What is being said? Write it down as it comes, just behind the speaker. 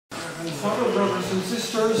And fellow brothers and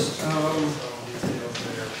sisters,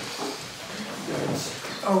 it's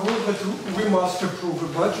a rule that we must approve a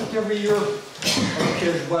budget every year, a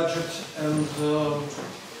cash budget, and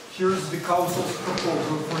here's the council's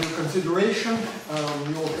proposal for your consideration.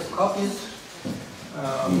 You all have copies.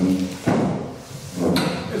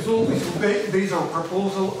 As always, we base our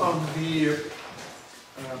proposal on the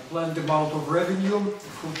planned amount of revenue.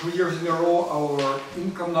 For 2 years in a row, our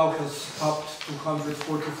income now has topped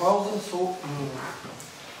 240,000, so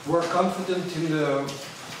we're confident in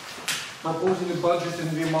proposing a budget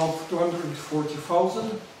in the amount of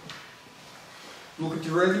 240,000. Look at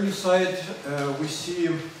the revenue side, we see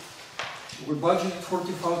we budgeted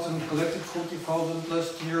 40,000, collected 40,000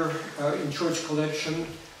 last year in church collection,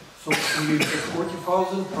 so we leave it at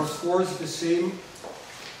 40,000, plus 4 is the same,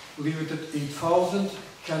 leave it at 8,000.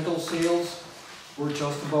 Candle sales were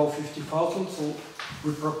just about 50,000, so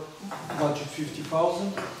we budget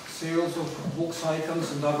 50,000. Sales of books,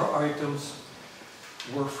 icons, and other items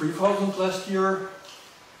were 3,000 last year.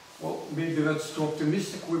 Well, maybe that's too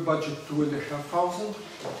optimistic. We budget 2,500.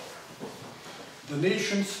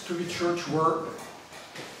 Donations to the church were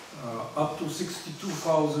up to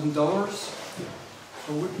 $62,000.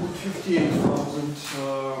 So we put 58,000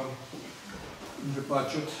 in the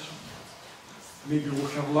budget. Maybe we'll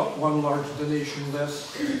have one large donation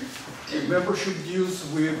less. Membership dues,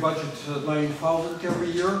 we budget 9,000 every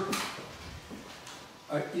year.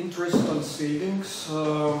 Interest on savings,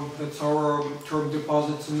 that's our term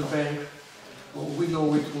deposits in the bank. Well, we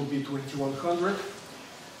know it will be 2,100.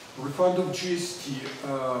 Refund of GST,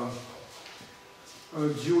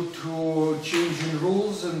 due to change in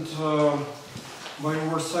rules and by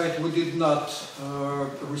oversight, we did not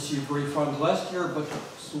receive a refund last year, but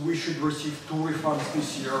so we should receive 2 refunds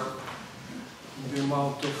this year in the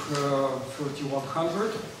amount of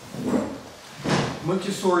 3,100.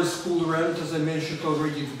 Montessori school rent, as I mentioned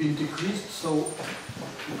already, it's been decreased, so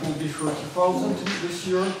it will be 30,000 this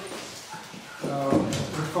year.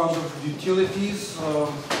 Refund of utilities,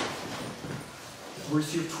 we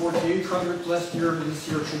received 4,800 last year. This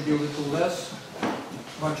year should be a little less.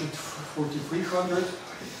 Budget 4,300.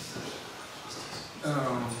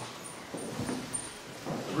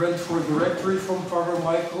 Rent for directory from Father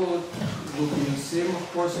Michael will be the same,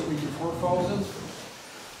 of course, 24,000.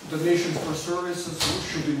 Donations for services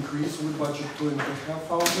should increase. We budget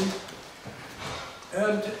 2,500.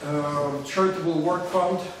 And charitable work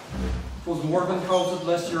fund was more than 1,000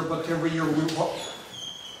 last year, but every year we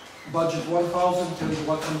budget 1,000, and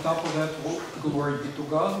what's on top of that, well, glory be to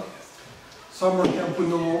God. Summer camp, we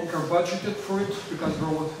no longer budgeted for it because there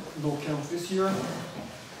was no camp this year.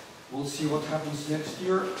 We'll see what happens next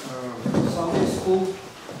year. Sunday school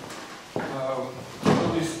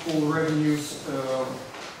revenues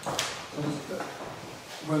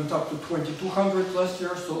went up to 2,200 last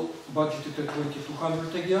year, so budgeted at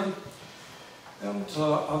 2,200 again. And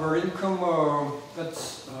other income,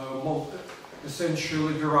 that's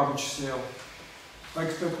essentially the rummage sale. I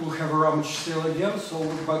expect we'll have a rummage sale again, so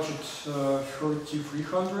we budget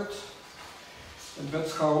 3,300, and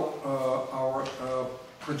that's how our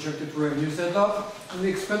projected revenues add up. On the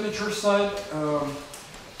expenditure side,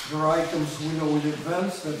 there are items we know in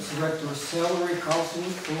advance. That's rector's salary,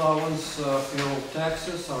 housing allowance, payroll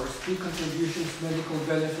taxes, RSP contributions, medical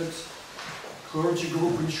benefits, clergy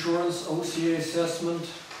group insurance, OCA assessment.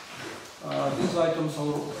 These items I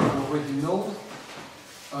already know.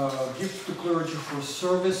 Gifts to clergy for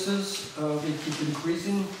services, they keep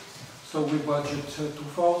increasing, so we budget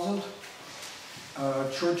 2,000.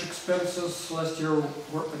 Church expenses last year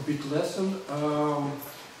were a bit less than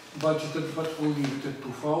budgeted, but we'll leave it at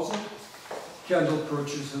 2,000. Candle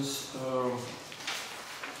purchases,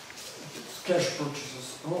 cash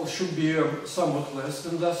purchases, well, should be somewhat less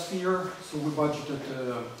than last year, so we budgeted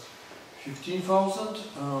 15,000.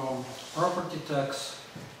 Property tax,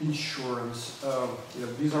 insurance, yeah,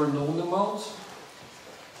 these are known amounts.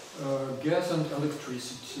 Gas and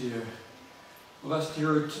electricity, last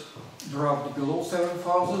year it dropped below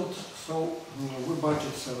 7,000, so we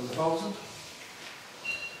budget 7,000.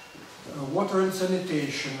 Water and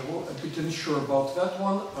sanitation, well, a bit unsure about that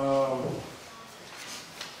one.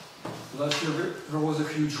 Last year there was a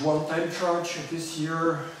huge one-time charge. This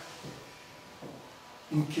year,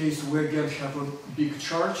 in case we again have a big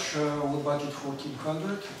charge, we budget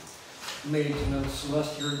 1,400. Maintenance,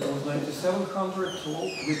 last year it was 9,700, so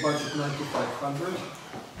we budget 9,500.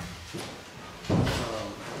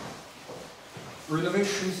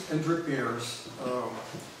 Renovations and repairs.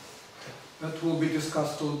 That will be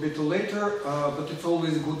discussed a little bit later, but it's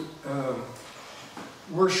always good.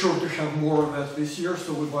 We're sure to have more of that this year,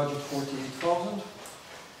 so we budget 48,000.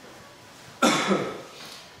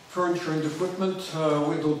 Furniture and equipment,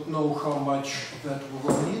 we don't know how much that we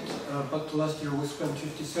will need, but last year we spent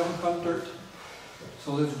 5,700,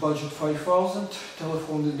 so let's budget 5,000.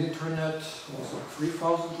 Telephone and internet was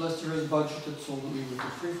 3,000 last year is budgeted, so we'll leave it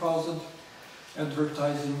at 3,000.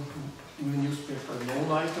 Advertising in the newspaper,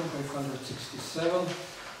 known item, 567.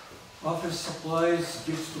 Office supplies,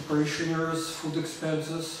 gifts to parishioners, food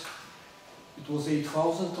expenses. It was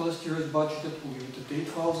 8,000 last year is budgeted, we'll leave it at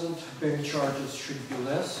 8,000. Bank charges should be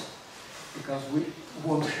less, because we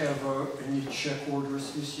won't have any check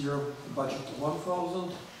orders this year, budget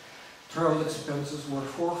 1,000. Travel expenses were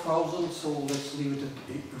 4,000, so let's leave it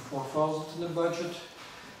at 4,000 in the budget.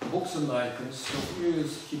 Books and icons, so we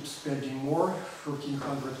keep spending more,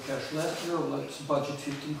 1,300 cash last year, let's budget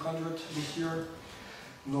 1,500 this year.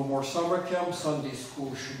 No more summer camp, Sunday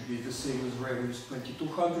school should be the same as revenues,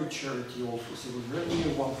 2,200, charity also same as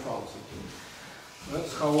revenue, 1,000.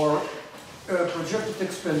 That's how our projected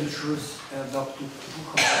expenditures add up to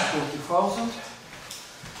 240,000.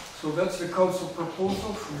 So that's the council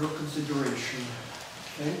proposal for your consideration.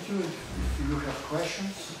 Thank you. If you have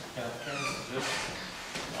questions. Yeah,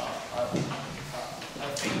 I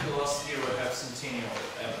think last year we have centennial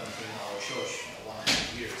event in our church,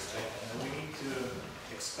 100 years, right? And we need to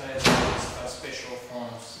expand special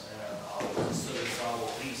funds, our service, our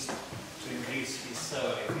least, to increase his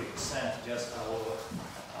salary 3%, just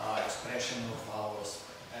our expression of our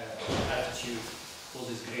attitude for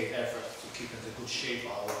this great effort to keep in the good shape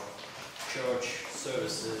our church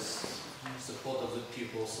services, support of the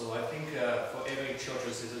people. So I think for every church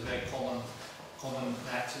this is a very common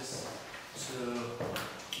practice to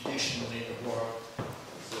additionally award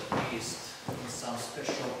the priest in some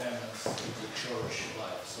special events in the church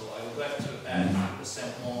life. So I would like to add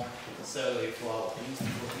 3% more salary for our priest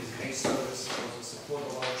for his great service, for the support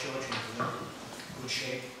of our church in good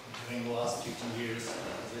shape during the last 15 years,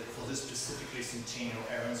 for this specifically centennial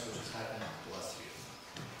events which has happened last year.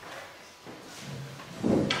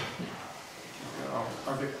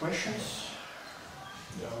 Are there questions?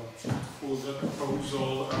 For the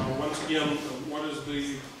proposal, once again, what is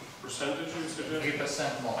the percentage you suggest?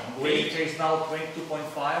 3% more. We increase now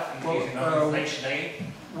 22.5, increasing our inflation rate.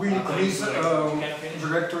 We increase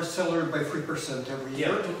director's salary by 3% every year.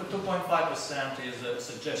 Yeah, 2.5% is a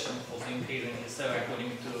suggestion for the increase in his salary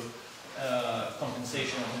according to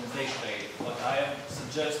compensation of inflation rate. What I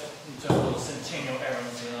suggest in terms of centennial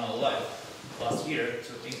errands in our life last year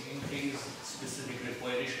to increase specifically for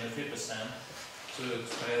additional 3%. To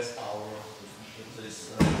express our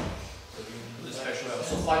this special level.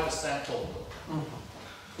 So 5% total.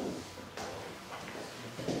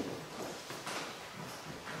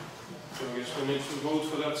 So I guess we need to vote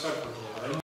for that separately.